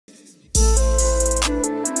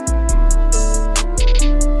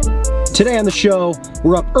Today on the show,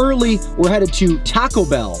 we're up early. We're headed to Taco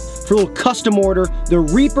Bell for a little custom order, the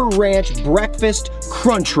Reaper Ranch Breakfast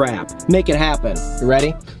Crunch Wrap. Make it happen. You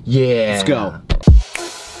ready? Yeah. Let's go.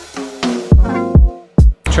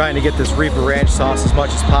 Trying to get this Reaper Ranch sauce as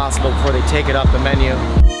much as possible before they take it off the menu.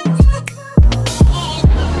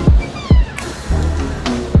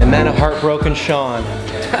 And then a heartbroken Sean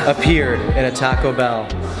appeared in a Taco Bell.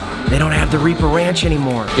 They don't have the Reaper Ranch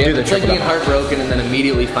anymore. Yeah, it's like being heartbroken and then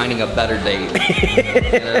immediately finding a better date.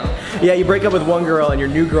 You know? Yeah, you break up with one girl and your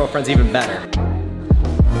new girlfriend's even better.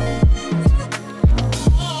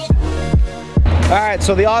 Alright,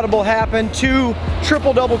 so the audible happened. 2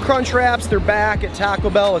 Triple Double Crunchwraps. They're back at Taco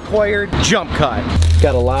Bell, acquired JUMPCUT.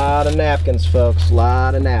 Got a lot of napkins, folks. A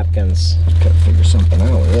lot of napkins. Gotta figure something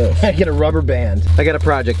out with this. I get a rubber band. I got a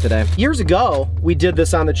project today. Years ago, we did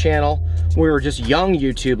this on the channel. We were just young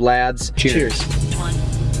YouTube lads. Cheers.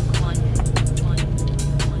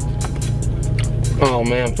 Oh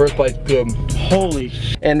man, first bite's good. Holy.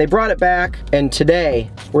 And they brought it back, and today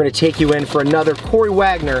we're gonna take you in for another Corey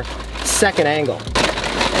Wagner second angle.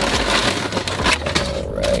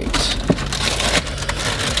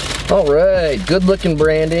 All right, good looking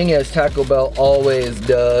branding as Taco Bell always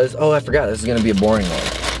does. Oh, I forgot, this is gonna be a boring one.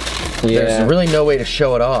 Yeah. There's really no way to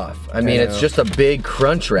show it off. I mean, it's just a big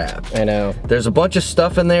crunch wrap. I know. There's a bunch of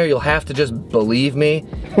stuff in there, you'll have to just believe me.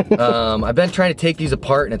 I've been trying to take these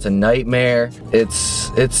apart and it's a nightmare.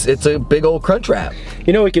 It's a big old crunch wrap.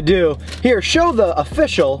 You know what we could do? Here, show the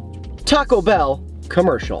official Taco Bell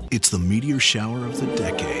commercial. It's the meteor shower of the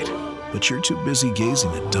decade, but you're too busy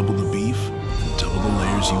gazing at double the beef and double the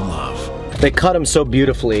layers you love. They cut them so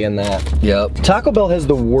beautifully in that. Yep. Taco Bell has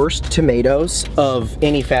the worst tomatoes of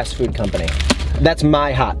any fast food company. That's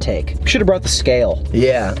my hot take. Should have brought the scale.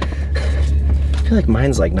 Yeah. I feel like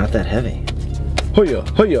mine's like not that heavy. Hoya,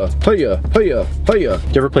 hoya, hoya, hoya, hoya.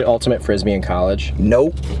 Did you ever play Ultimate Frisbee in college?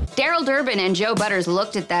 Nope. Daryl Durbin and Joe Butters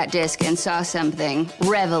looked at that disc and saw something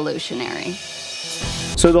revolutionary.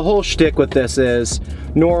 So the whole shtick with this is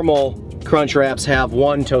normal crunch wraps have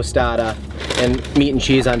one tostada and meat and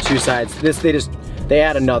cheese on 2 sides. This, they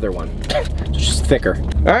add another one. It's just thicker.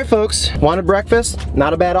 All right, folks, wanted breakfast?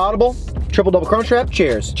 Not a bad audible. Triple Double Crunch Wrap,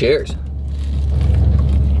 cheers. Cheers.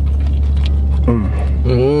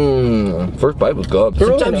 First bite was good.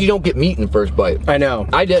 Sometimes you don't get meat in the first bite. I know.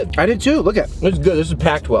 I did. I did too, look at. It's good, this is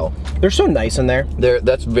packed well. They're so nice in there.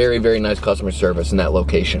 That's very, very nice customer service in that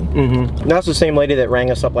location. That's the same lady that rang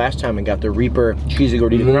us up last time and got the Reaper Cheesy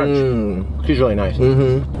Gordita Crunch. She's really nice.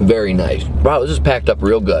 Very nice. Wow, this is packed up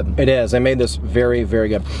real good. It is. I made this very, very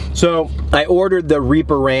good. So I ordered the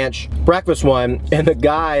Reaper Ranch breakfast one, and the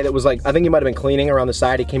guy that was like, I think he might have been cleaning around the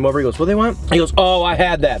side, he came over, he goes, what do they want? He goes, oh, I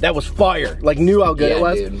had that. That was fire. Like, knew how good it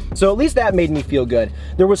was. Dude. So at least that made me feel good.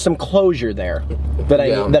 There was some closure there that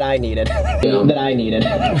I needed.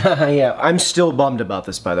 Yeah, I'm still bummed about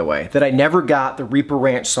this, by the way, that I never got the Reaper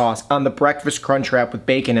Ranch sauce on the breakfast crunch wrap with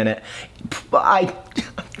bacon in it. I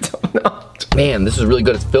don't know. Man, this is really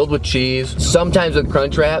good. It's filled with cheese. Sometimes with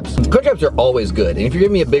crunch wraps are always good. And if you're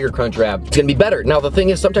giving me a bigger crunch wrap, it's gonna be better. Now the thing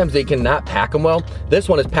is, sometimes they cannot pack them well. This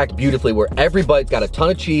one is packed beautifully where every bite's got a ton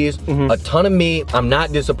of cheese, a ton of meat. I'm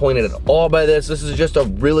not disappointed at all by this. This is just a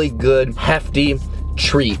really good, hefty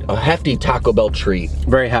treat. A hefty Taco Bell treat.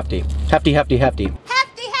 Very hefty. Hefty, hefty, hefty.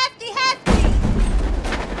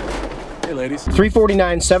 Hey ladies.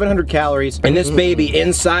 $3.49, 700 calories, and this baby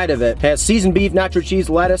inside of it has seasoned beef, nacho cheese,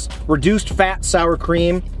 lettuce, reduced fat, sour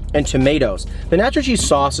cream, and tomatoes. The nacho cheese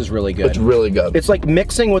sauce is really good. It's really good. It's like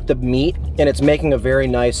mixing with the meat, and it's making a very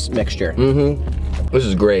nice mixture. This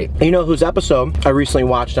is great. And you know whose episode I recently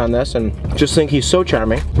watched on this, and just think he's so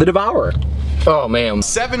charming? The Devourer. Oh man.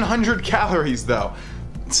 700 calories though.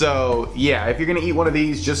 So yeah, if you're gonna eat one of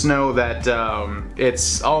these, just know that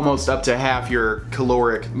it's almost up to half your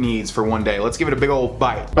caloric needs for one day. Let's give it a big old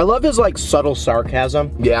bite. I love his like subtle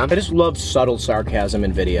sarcasm. Yeah. I just love subtle sarcasm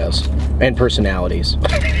in videos and personalities.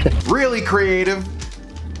 Really creative.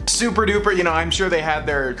 Super duper, you know, I'm sure they had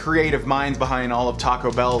their creative minds behind all of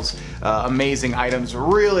Taco Bell's amazing items.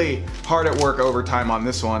 Really hard at work overtime on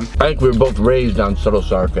this one. I think we were both raised on subtle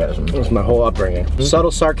sarcasm. That's my whole upbringing.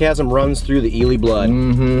 Subtle sarcasm runs through the Ely blood.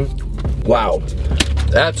 Wow,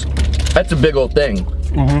 that's a big old thing.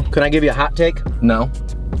 Can I give you a hot take? No.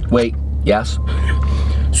 Wait, yes.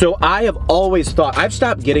 So I have always thought, I've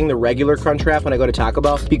stopped getting the regular crunch wrap when I go to Taco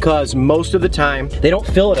Bell because most of the time they don't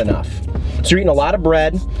fill it enough. So you're eating a lot of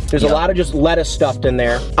bread, there's a lot of just lettuce stuffed in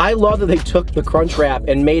there. I love that they took the crunch wrap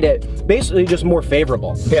and made it basically just more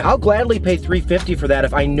favorable. Yeah. I'll gladly pay $3.50 for that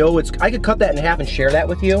if I know I could cut that in half and share that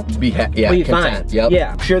with you. Be fine. Yep.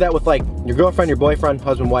 Yeah, share that with like your girlfriend, your boyfriend,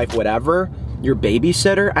 husband, wife, whatever. your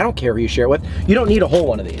babysitter, I don't care who you share it with, you don't need a whole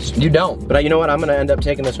one of these. You don't. But you know what? I'm gonna end up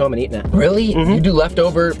taking this home and eating it. Really? You do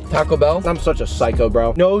leftover Taco Bell? I'm such a psycho,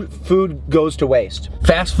 bro. No food goes to waste.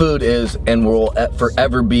 Fast food is and will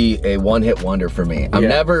forever be a one-hit wonder for me. I'm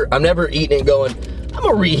never eating it going, I'm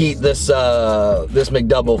gonna reheat this this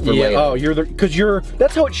McDouble for later. Oh,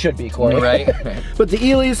 that's how it should be, Kourtny. Right. But the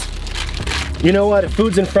Ely's, you know what? If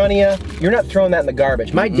food's in front of you, you're not throwing that in the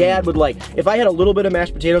garbage. My dad would if I had a little bit of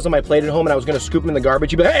mashed potatoes on my plate at home and I was gonna scoop them in the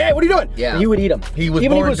garbage, he'd be like, hey, what are you doing? Yeah. And he would eat them. Even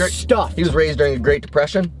he was stuffed. He was raised during the Great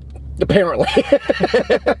Depression? Apparently.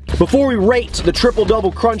 Before we rate the Triple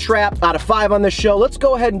Double Crunchwrap out of 5 on this show, let's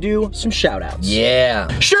go ahead and do some shout outs. Yeah.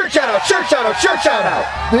 Shirt shout out, shirt shout out, shirt shout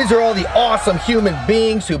out. These are all the awesome human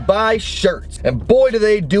beings who buy shirts. And boy, do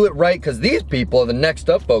they do it right, because these people are the next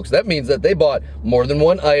up folks. That means that they bought more than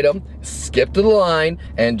one item, skipped to the line,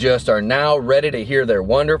 and just are now ready to hear their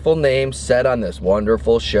wonderful names said on this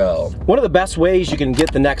wonderful show. One of the best ways you can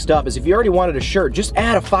get the next up is if you already wanted a shirt, just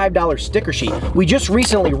add a $5 sticker sheet. We just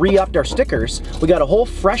recently re-upped our stickers. We got a whole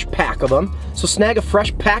fresh pack of them, so snag a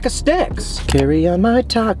fresh pack of sticks. Carry on my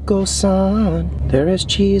taco, son. There is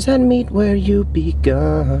cheese and meat where you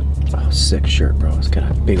begun. Oh, sick shirt, bro. It's got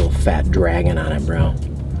a big old fat dragon on it, bro.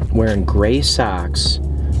 Wearing gray socks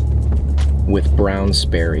with brown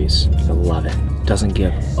Sperry's. I love it. Doesn't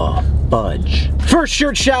give a budge. First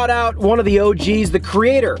shirt shout out, one of the OGs, the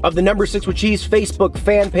creator of the Number 6 with Cheese Facebook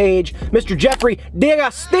fan page, Mr. Jeffrey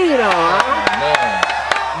D'Agostino.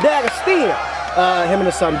 D'Agostino. Him and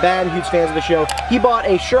his son Ben, huge fans of the show. He bought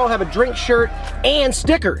a Sure I'll Have a Drink shirt and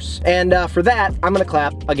stickers. And for that, I'm gonna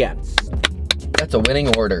clap again. That's a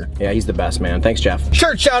winning order. Yeah, he's the best, man. Thanks, Jeff.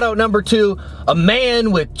 Shirt shout out number 2, a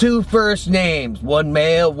man with 2 first names, one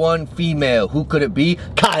male, one female. Who could it be?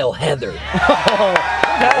 Kyle Heather. Kyle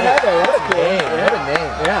Heather, that's cool. What a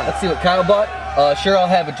name. Yeah. Let's see what Kyle bought. Sure I'll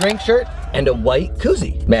Have a Drink shirt and a white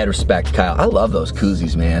koozie. Mad respect, Kyle. I love those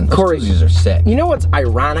koozies, man. Those koozies are sick. You know what's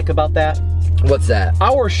ironic about that? What's that?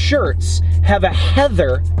 Our shirts have a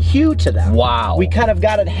heather hue to them. Wow. We kind of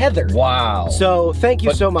got it heathered. Wow. So thank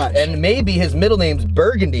you so much. And maybe his middle name's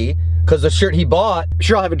Burgundy, because the shirt he bought,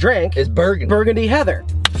 Sure I'll Have a Drink, is Burgundy. Burgundy Heather.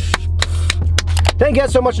 Thank you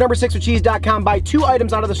guys so much. Number6withcheese.com. Buy 2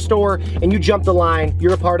 items out of the store and you jump the line.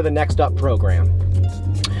 You're a part of the Next Up program.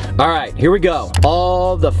 All right, here we go.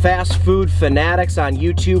 All the fast food fanatics on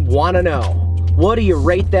YouTube want to know, what do you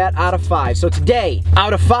rate that out of 5? So today,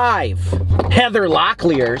 out of 5, Heather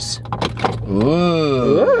Locklear's.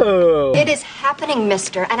 Ooh. It is happening,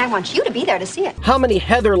 mister, and I want you to be there to see it. How many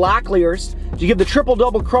Heather Locklear's do you give the Triple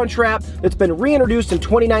Double Crunchwrap that's been reintroduced in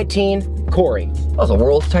 2019? Kourtny. That was the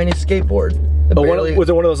world's tiniest skateboard. Was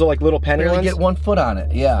it one of those like little penny ones? Get 1 foot on it.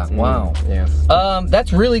 Yeah. Wow. Yeah.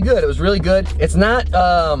 That's really good. It was really good. It's not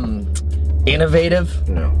innovative.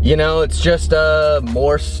 No. You know, it's just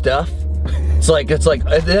more stuff. It's like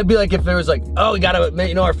that'd be like if there was like, oh, we got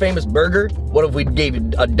our famous burger. What if we gave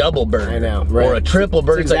you a double burger? I know, right? Or a triple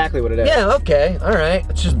burger. That's exactly what it is. Yeah, okay, all right.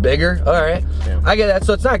 It's just bigger. All right, yeah. I get that.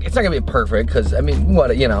 So it's not gonna be perfect because I mean,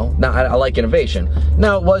 I like innovation.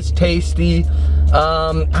 Now it was tasty.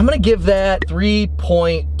 I'm gonna give that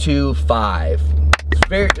 3.25.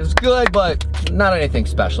 It's good, but not anything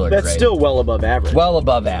special or great. That's still well above average. Well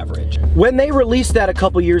above average. When they released that a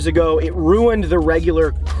couple years ago, it ruined the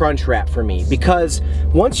regular Crunchwrap for me because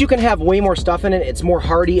once you can have way more stuff in it, it's more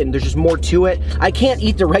hearty and there's just more to it. I can't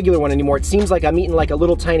eat the regular one anymore. It seems like I'm eating like a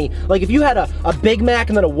little tiny, like if you had a Big Mac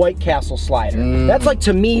and then a White Castle slider. That's like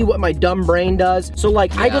to me what my dumb brain does. So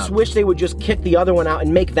like, yeah. I just wish they would just kick the other one out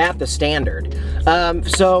and make that the standard.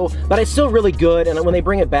 But it's still really good, and when they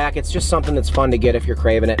bring it back, it's just something that's fun to get if you're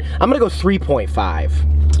craving it. I'm gonna go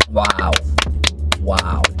 3.5. Wow.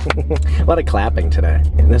 Wow. A lot of clapping today.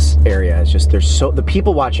 In this area is just, the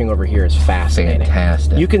people watching over here is fascinating.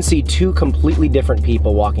 Fantastic. You can see 2 completely different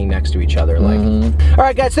people walking next to each other. All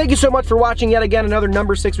right, guys, thank you so much for watching yet again another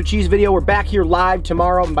Number 6 with Cheese video. We're back here live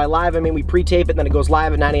tomorrow, and by live, I mean we pre-tape it, then it goes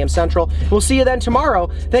live at 9 a.m. Central. We'll see you then tomorrow.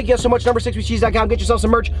 Thank you guys so much, Number6withcheese.com. Get yourself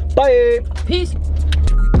some merch. Bye. Peace.